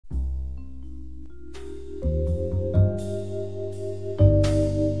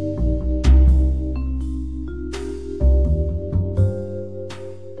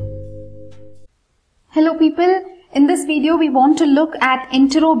video, we want to look at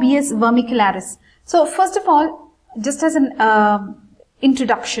Enterobius vermicularis. So first of all, just as an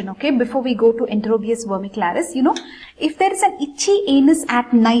introduction, okay, before we go to Enterobius vermicularis, you know, if there is an itchy anus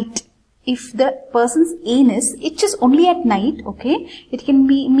at night, if the person's anus itches only at night, okay, it can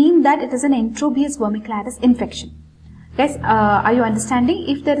mean that it is an Enterobius vermicularis infection. Guys, are you understanding?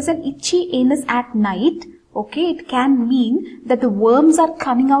 If there is an itchy anus at night, okay, it can mean that the worms are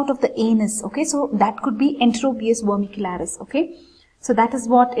coming out of the anus, okay, so that could be Enterobius vermicularis, okay. So that is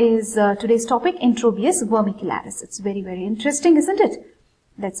what is today's topic, Enterobius vermicularis. It's very, very interesting, isn't it?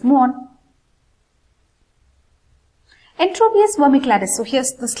 Let's move on. Enterobius vermicularis. So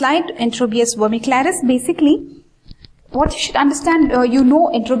here's the slide, Enterobius vermicularis. Basically, what you should understand, you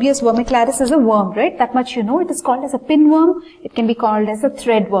know Enterobius vermicularis is a worm, right? That much you know. It is called as a pinworm. It can be called as a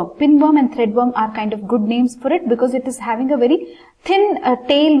threadworm. Pinworm and threadworm are kind of good names for it because it is having a very thin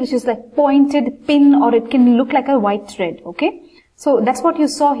tail which is like pointed pin, or it can look like a white thread, okay? So that's what you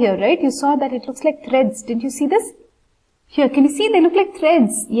saw here, right? You saw that it looks like threads. Didn't you see this? Here, can you see? They look like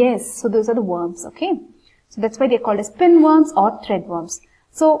threads. Yes, so those are the worms, okay? So that's why they're called as pinworms or threadworms.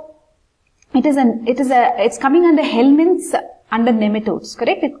 So it's coming under helminths, under nematodes,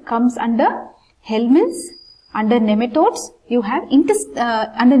 correct? It comes under helminths, under nematodes. You have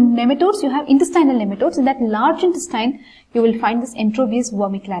under nematodes, you have intestinal nematodes. In that large intestine, you will find this Enterobius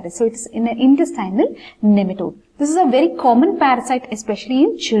vermicularis. So it's in an intestinal nematode. This is a very common parasite, especially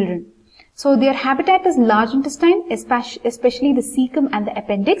in children. So their habitat is large intestine, especially the cecum and the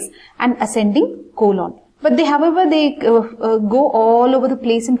appendix, and ascending colon. But they, however, they go all over the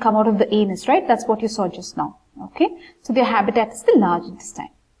place and come out of the anus, right? That's what you saw just now. Okay. So their habitat is the large intestine.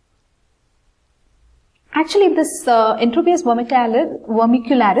 Actually, this Enterobius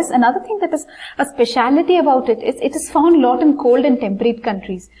vermicularis, another thing that is a speciality about it is it is found a lot in cold and temperate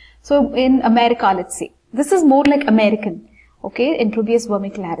countries. So in America, let's say, this is more like American, okay, Enterobius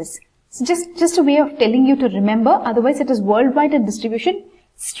vermicularis. So just a way of telling you to remember. Otherwise, it is worldwide in distribution.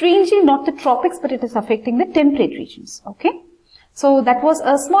 Strangely, not the tropics, but it is affecting the temperate regions, okay. So that was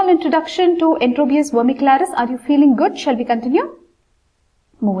a small introduction to Enterobius vermicularis. Are you feeling good? Shall we continue?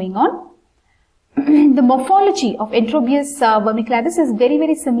 Moving on. The morphology of Enterobius vermicularis is very,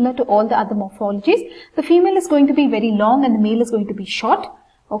 very similar to all the other morphologies. The female is going to be very long and the male is going to be short.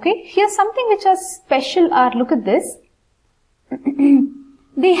 Okay, here's something which is special. Look at this.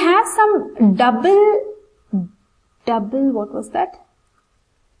 They have some double, what was that?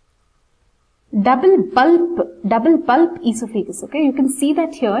 Double bulb esophagus. Okay, you can see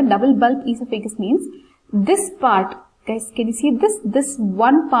that here. Double bulb esophagus means this part, guys, can you see this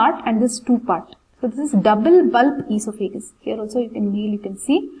one part and this two part. So this is double bulb esophagus. Here also you can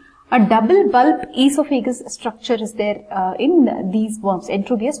see a double bulb esophagus structure is there in these worms,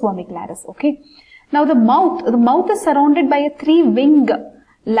 Enterobius vermicularis. Okay. Now the mouth is surrounded by a three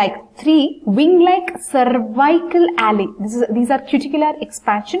wing-like cervical alae. These are cuticular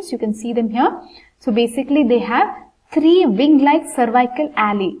expansions. You can see them here. So basically they have three wing-like cervical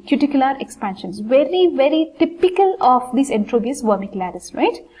alae, cuticular expansions. Very, very typical of these Enterobius vermicularis,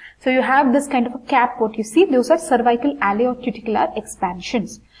 right? So you have this kind of a cap, what you see, those are cervical alae or cuticular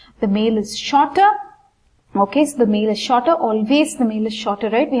expansions. The male is shorter. Okay, so the male is shorter, always the male is shorter,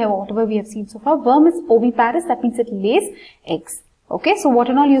 right? We have whatever we have seen so far. Worm is oviparous, that means it lays eggs. Okay, so what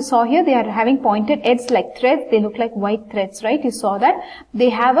and all you saw here, they are having pointed ends like threads, they look like white threads, right? You saw that. They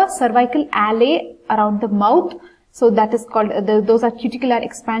have a cervical alae around the mouth, so that is called, those are cuticular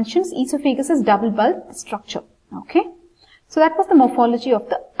expansions. Esophagus is double bulb structure. Okay, so that was the morphology of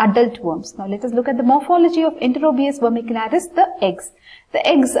the adult worms. Now let us look at the morphology of Enterobius vermicularis, the eggs. The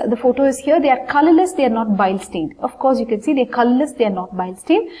eggs, the photo is here, they are colorless, they are not bile stained. Of course, you can see they are colorless, they are not bile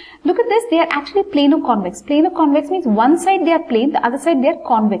stained. Look at this, they are actually plano-convex. Plano-convex means one side they are plane, the other side they are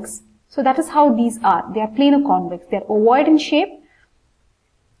convex. So that is how these are. They are plano-convex. They are ovoid in shape.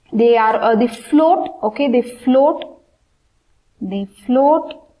 They are, they float, okay, they float. They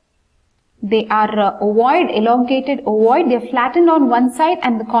are ovoid, elongated ovoid. They are flattened on one side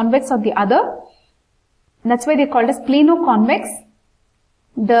and the convex on the other. That's why they are called as plano-convex.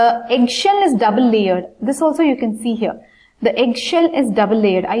 The eggshell is double layered. This also you can see here. The eggshell is double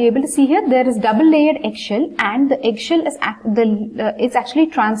layered. Are you able to see here? There is double layered eggshell and the eggshell is it's actually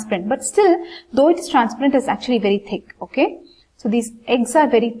transparent. But still, though it is transparent, it's actually very thick. Okay. So these eggs are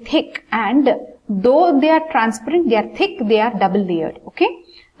very thick, and though they are transparent, they are thick, they are double layered. Okay.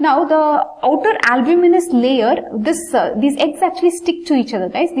 Now the outer albuminous layer, these eggs actually stick to each other,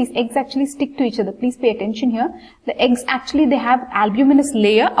 guys. These eggs actually stick to each other. Please pay attention here. The eggs actually, they have albuminous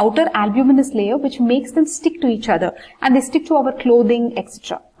layer, outer albuminous layer, which makes them stick to each other, and they stick to our clothing,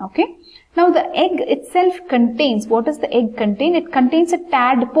 etc. Okay. Now the egg itself contains, what does the egg contain? It contains a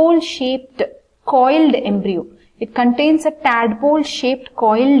tadpole-shaped coiled embryo. It contains a tadpole-shaped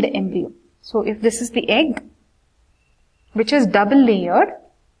coiled embryo. So if this is the egg, which is double layered,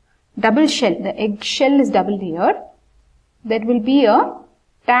 double shell, the egg shell is double layered, there will be a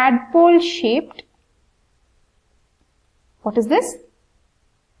tadpole-shaped, what is this?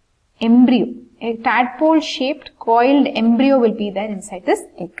 Embryo. A tadpole-shaped coiled embryo will be there inside this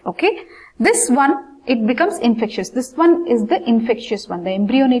egg. Okay. This one, it becomes infectious. This one is the infectious one. The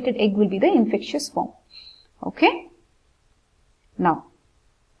embryonated egg will be the infectious form. Okay. Now,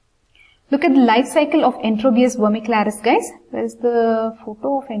 look at the life cycle of Enterobius vermicularis, guys. Where is the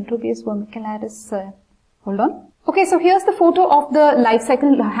photo of Enterobius vermicularis? Hold on. Okay, so here's the photo of the life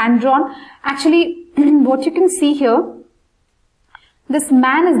cycle, hand drawn. Actually, what you can see here, this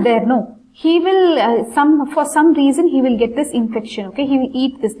man is there, no? He will, for some reason, he will get this infection, okay? He will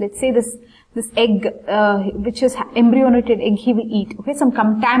eat this, let's say this egg, which is embryonated egg, he will eat, okay? Some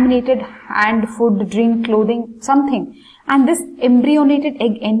contaminated hand, food, drink, clothing, something. And this embryonated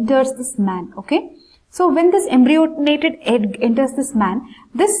egg enters this man, okay? So when this embryonated egg enters this man,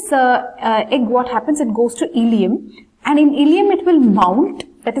 this egg, what happens? It goes to ileum, and in ileum it will mount.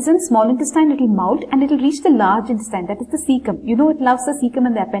 That is, in small intestine, it will mount and it will reach the large intestine. That is the cecum. You know, it loves the cecum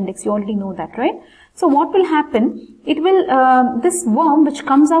and the appendix. You already know that, right? So what will happen? It will, this worm which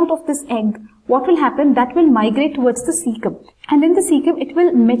comes out of this egg, what will happen? That will migrate towards the cecum. And in the cecum, it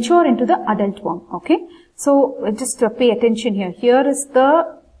will mature into the adult worm, okay? So just pay attention here. Here is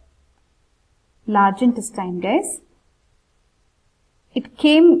the large intestine, guys. It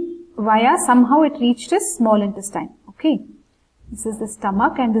came via, somehow it reached the small intestine, okay? This is the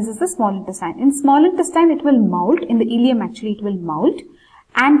stomach and this is the small intestine. In small intestine, it will molt. In the ileum, actually, it will molt.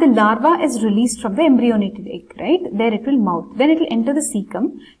 And the larva is released from the embryonated egg, right? There it will molt. Then it will enter the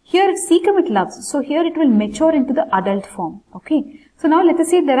cecum. Here, cecum it loves. So here it will mature into the adult form, okay? So now let us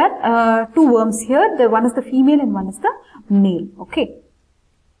say there are two worms here. The one is the female and one is the male, okay?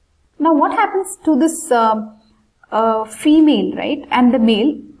 Now what happens to this female, right? And the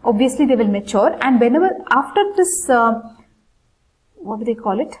male, obviously they will mature. And whenever, after this, what do they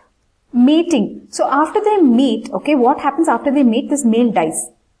call it? Mating. So after they mate, okay, what happens after they mate? This male dies.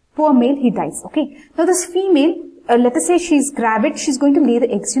 Poor male, he dies, okay. Now this female, let us say she's gravid, she's going to lay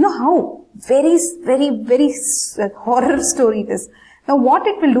the eggs. You know how? Very horror story it is. Now what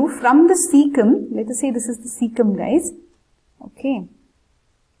it will do from the cecum, let us say this is the cecum, guys, okay.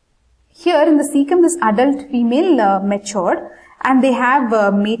 Here in the cecum, this adult female matured and they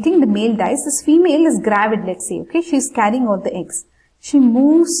have mating, the male dies. This female is gravid, let's say, okay, she's carrying all the eggs. She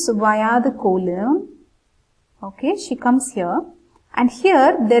moves via the colon, okay, she comes here, and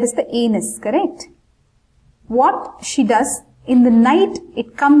here there is the anus, correct? What she does, in the night,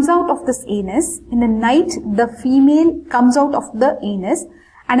 it comes out of this anus, in the night, the female comes out of the anus,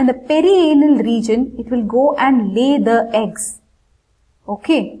 and in the perianal region, it will go and lay the eggs,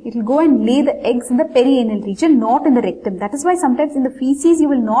 okay? It will go and lay the eggs in the perianal region, not in the rectum. That is why sometimes in the feces, you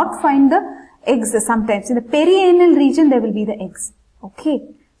will not find the eggs sometimes. In the perianal region, there will be the eggs. Okay,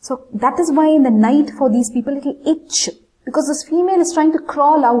 so that is why in the night for these people it will itch, because this female is trying to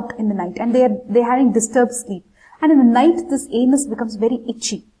crawl out in the night and they're having disturbed sleep, and in the night this anus becomes very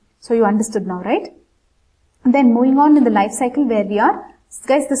itchy. So you understood now, right? And then moving on in the life cycle where we are,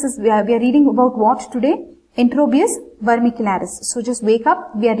 guys, this is we are reading about what today? Enterobius vermicularis. So just wake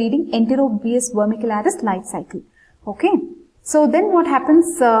up, we are reading Enterobius vermicularis life cycle. Okay, so then what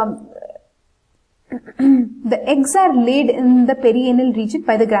happens? The eggs are laid in the perianal region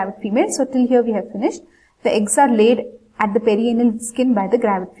by the gravid female. So till here we have finished. The eggs are laid at the perianal skin by the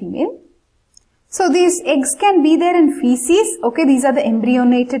gravid female. So these eggs can be there in feces. Okay, these are the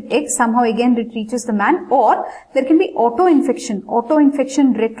embryonated eggs. Somehow again it reaches the man. Or there can be auto-infection,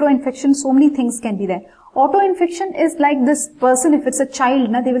 retro-infection, so many things can be there. Auto-infection is like this person, if it's a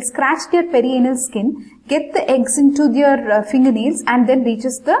child, they will scratch their perianal skin, get the eggs into their fingernails and then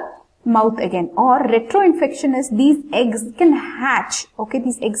reaches the mouth again. Or retro-infection is these eggs can hatch, okay,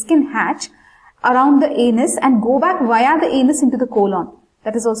 these eggs can hatch around the anus and go back via the anus into the colon.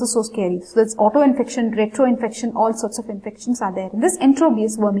 That is also so scary. So that's auto-infection, retro-infection, all sorts of infections are there in this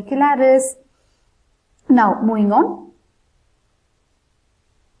Enterobius vermicularis. Now, moving on.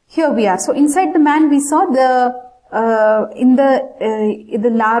 Here we are. So inside the man we saw the the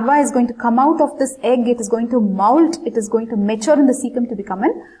larva is going to come out of this egg, it is going to molt, it is going to mature in the cecum to become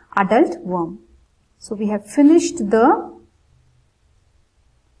an adult worm. So we have finished the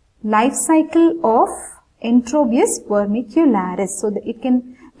life cycle of Enterobius vermicularis. So that it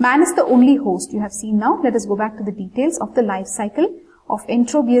can, man is the only host you have seen now. Let us go back to the details of the life cycle of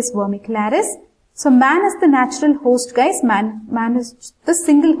Enterobius vermicularis. So man is the natural host, guys. Man is the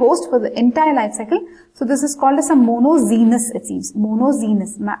single host for the entire life cycle. So this is called as a monogenous, it seems.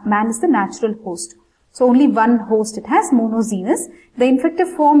 Monogenous. Man is the natural host. So only one host it has, monogenous. The infective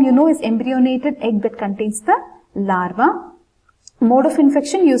form, you know, is embryonated egg that contains the larva. Mode of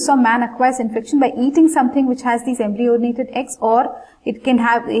infection, you saw man acquires infection by eating something which has these embryonated eggs, or it can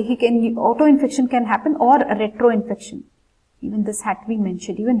have, auto-infection can happen, or a retro-infection. Even this had to be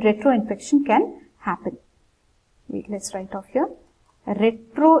mentioned. Even retro-infection can happen. Wait, let's write off here. A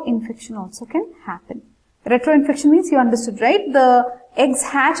retro-infection also can happen. Retro-infection means you understood, right? The eggs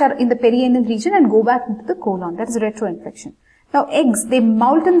hatch are in the perianal region and go back into the colon. That is retro-infection. Now eggs, they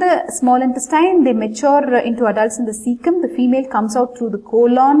molt in the small intestine, they mature into adults in the cecum. The female comes out through the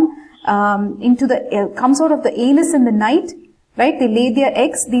colon, comes out of the anus in the night, right? They lay their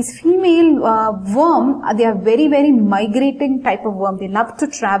eggs. These female worm, they are very, very migrating type of worm. They love to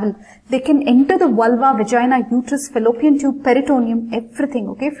travel. They can enter the vulva, vagina, uterus, fallopian tube, peritoneum, everything,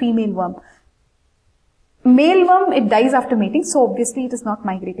 okay? Female worm. Male worm, it dies after mating, so obviously it is not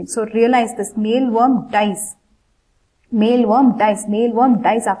migrating. So realize this, male worm dies. Male worm dies. Male worm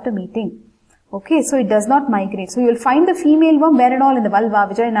dies after mating. Okay, so it does not migrate. So you will find the female worm where and all in the vulva,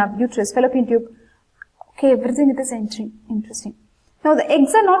 vagina, uterus, fallopian tube. Okay, everything it is entering. Interesting. Now the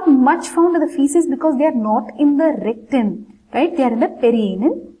eggs are not much found in the feces because they are not in the rectum, right? They are in the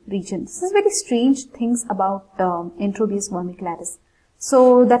perianal region. This is very strange things about Enterobius vermicularis.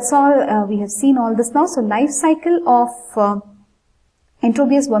 So that's all. We have seen all this now. So life cycle of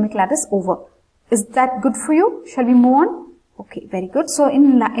Enterobius vermicularis over. Is that good for you? Shall we move on? Okay, very good. So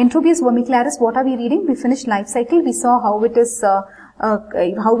in Enterobius vermicularis, what are we reading? We finished life cycle. We saw how it is,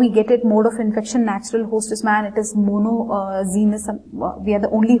 how we get it. Mode of infection, natural host is man. It is monogenous. We are the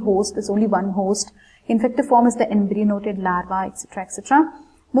only host. There's only one host. Infective form is the embryonated larva, etc., etc.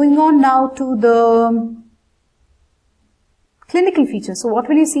 Moving on now to the clinical features. So what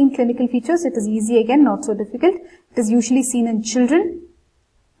will you see in clinical features? It is easy again, not so difficult. It is usually seen in children.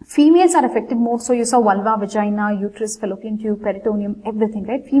 Females are affected more. So you saw vulva, vagina, uterus, fallopian tube, peritoneum, everything,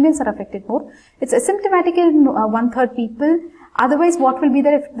 right? Females are affected more. It's asymptomatic in 1/3 people. Otherwise, what will be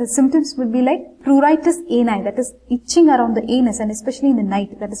there? If the symptoms will be like pruritus ani, that is itching around the anus, and especially in the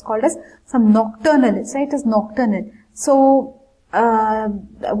night. That is called as some nocturnal. Right? It is nocturnal. So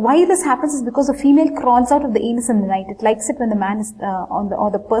why this happens is because the female crawls out of the anus in the night. It likes it when the man is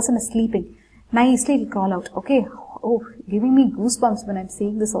or the person is sleeping. Nicely it will crawl out. Okay. Oh, giving me goosebumps when I'm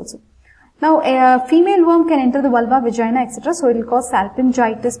saying this also. Now, a female worm can enter the vulva, vagina, etc. So it will cause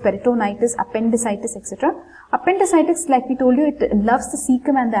salpingitis, peritonitis, appendicitis, etc. Appendicitis, like we told you, it loves the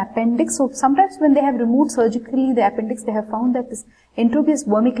cecum and the appendix. So sometimes when they have removed surgically the appendix, they have found that this Enterobius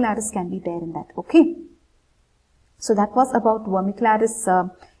vermicularis can be there in that. Okay. So that was about vermicularis,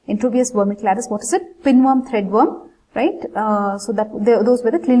 Enterobius vermicularis. What is it? Pinworm, threadworm, right? So those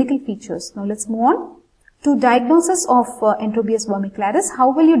were the clinical features. Now let's move on to diagnosis of Enterobius vermicularis.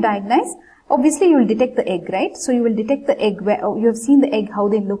 How will you diagnose? Obviously, you will detect the egg, right? So you will detect the egg where you have seen the egg, how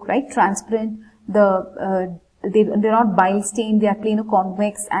they look, right? Transparent. They're not bile stained. They are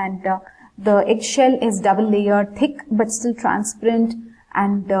plano-convex, and the eggshell is double layered, thick but still transparent,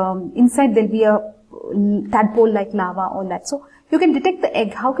 and inside there'll be a tadpole-like larva, all that. So you can detect the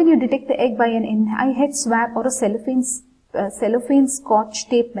egg. How can you detect the egg? By an NI swab or a cellophane scotch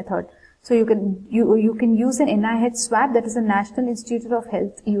tape method. So you can use an NIH swab, that is the National Institute of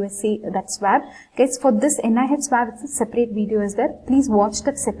Health USA, that swab. Guys, for this NIH swab, it's a separate video is there. Please watch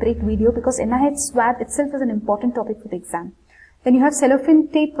that separate video because NIH swab itself is an important topic for the exam. Then you have cellophane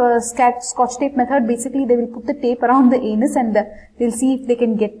tape, scotch tape method. Basically, they will put the tape around the anus and they'll see if they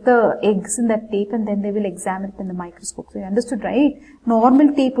can get the eggs in that tape, and then they will examine it in the microscope. So you understood, right?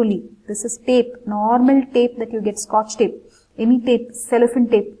 Normal tape only. This is tape, normal tape that you get, scotch tape, any tape, cellophane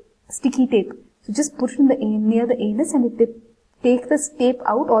tape, sticky tape. So just put it in near the anus, and if they take this tape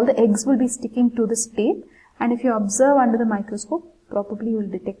out, all the eggs will be sticking to this tape. And if you observe under the microscope, probably you will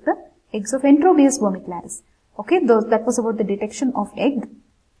detect the eggs of Enterobius vermicularis. Okay, that was about the detection of egg.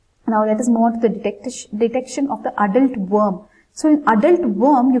 Now let us move on to the detection of the adult worm. So in adult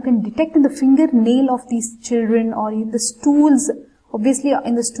worm, you can detect in the fingernail of these children, or in the stools, obviously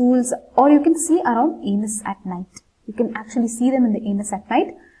in the stools, or you can see around anus at night. You can actually see them in the anus at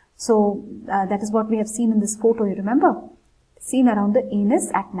night. So that is what we have seen in this photo, you remember? Seen around the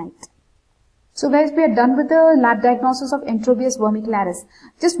anus at night. So guys, we are done with the lab diagnosis of Enterobius vermicularis.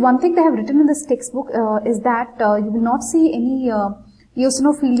 Just one thing they have written in this textbook is that you will not see any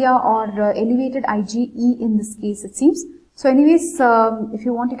eosinophilia or elevated IgE in this case, it seems. So anyways, if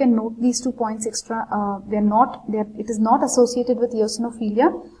you want, you can note these 2 points extra. It is not associated with eosinophilia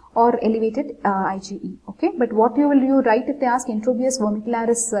or elevated IgE. Okay, but what you write if they ask Enterobius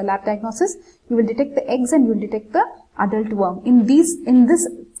vermicularis lab diagnosis, you will detect the eggs and you will detect the adult worm. In this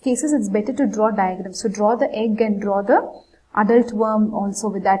cases, it's better to draw diagrams. So draw the egg and draw the adult worm also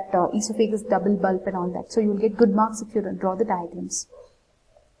with that esophagus double bulb and all that. So you will get good marks if you draw the diagrams.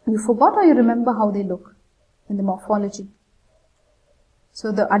 You forgot or you remember how they look in the morphology?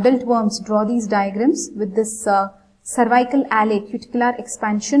 So the adult worms, draw these diagrams with this cervical alley, cuticular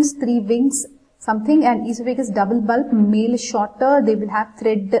expansions, 3 wings, something, and esophagus double bulb. Male is shorter, they will have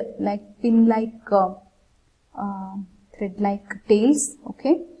pin-like thread-like tails.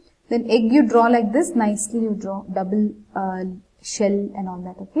 Okay. Then egg you draw like this, nicely you draw double shell and all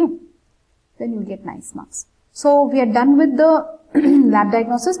that. Okay. Then you will get nice marks. So we are done with the lab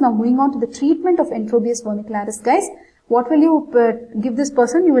diagnosis. Now moving on to the treatment of Enterobius vermicularis, guys. What will you give this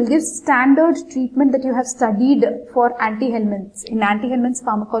person? You will give standard treatment that you have studied for antihelminths. In antihelminths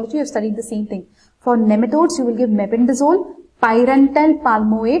pharmacology, you have studied the same thing. For nematodes, you will give mebendazole, pyrantel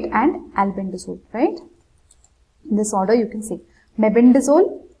palmoate and albendazole, right? In this order you can say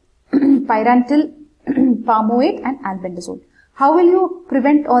mebendazole, pyrantel palmoate and albendazole. How will you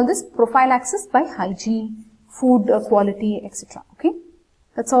prevent all this? Prophylaxis by hygiene, food quality, etc. Okay.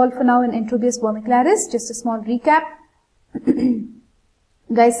 That's all for now in Enterobius vermicularis. Just a small recap.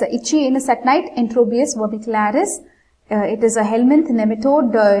 Guys, itchy anus at night, Enterobius vermicularis. It is a helminth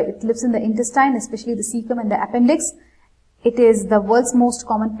nematode. It lives in the intestine, especially the cecum and the appendix. It is the world's most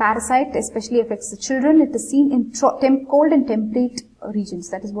common parasite, especially affects the children. It is seen in cold and temperate regions.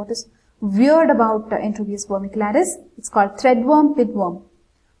 That is what is weird about Enterobius vermicularis. It's called threadworm, pinworm.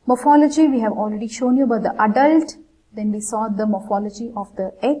 Morphology, we have already shown you about the adult. Then we saw the morphology of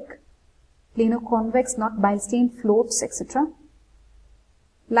the egg. Plano-convex, not bile stain, floats, etc.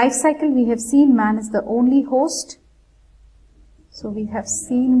 Life cycle, we have seen man is the only host. So we have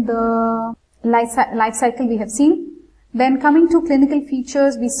seen the life cycle we have seen. Then coming to clinical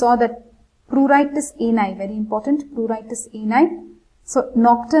features, we saw that Pruritus ani, very important, Pruritus ani. So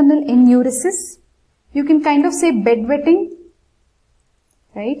nocturnal enuresis. You can kind of say bedwetting,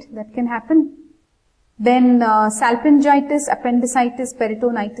 right? That can happen. Then salpingitis, appendicitis,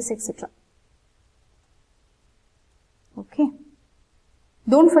 peritonitis, etc. Okay.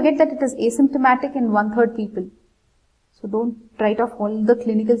 Don't forget that it is asymptomatic in 1/3 people. So don't write off all the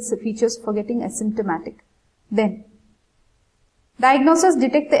clinical features forgetting asymptomatic. Then diagnosis,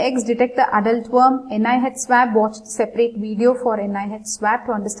 detect the eggs, detect the adult worm, NI head swab, watch the separate video for NI head swab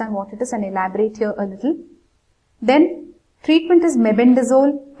to understand what it is and elaborate here a little. Then treatment is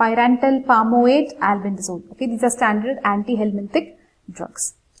mebendazole, pyrantel palmoate, albendazole. Okay, these are standard anti-helminthic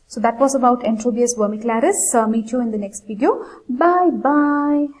drugs. So that was about Enterobius vermicularis. Meet you in the next video. Bye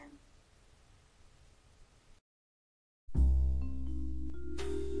bye.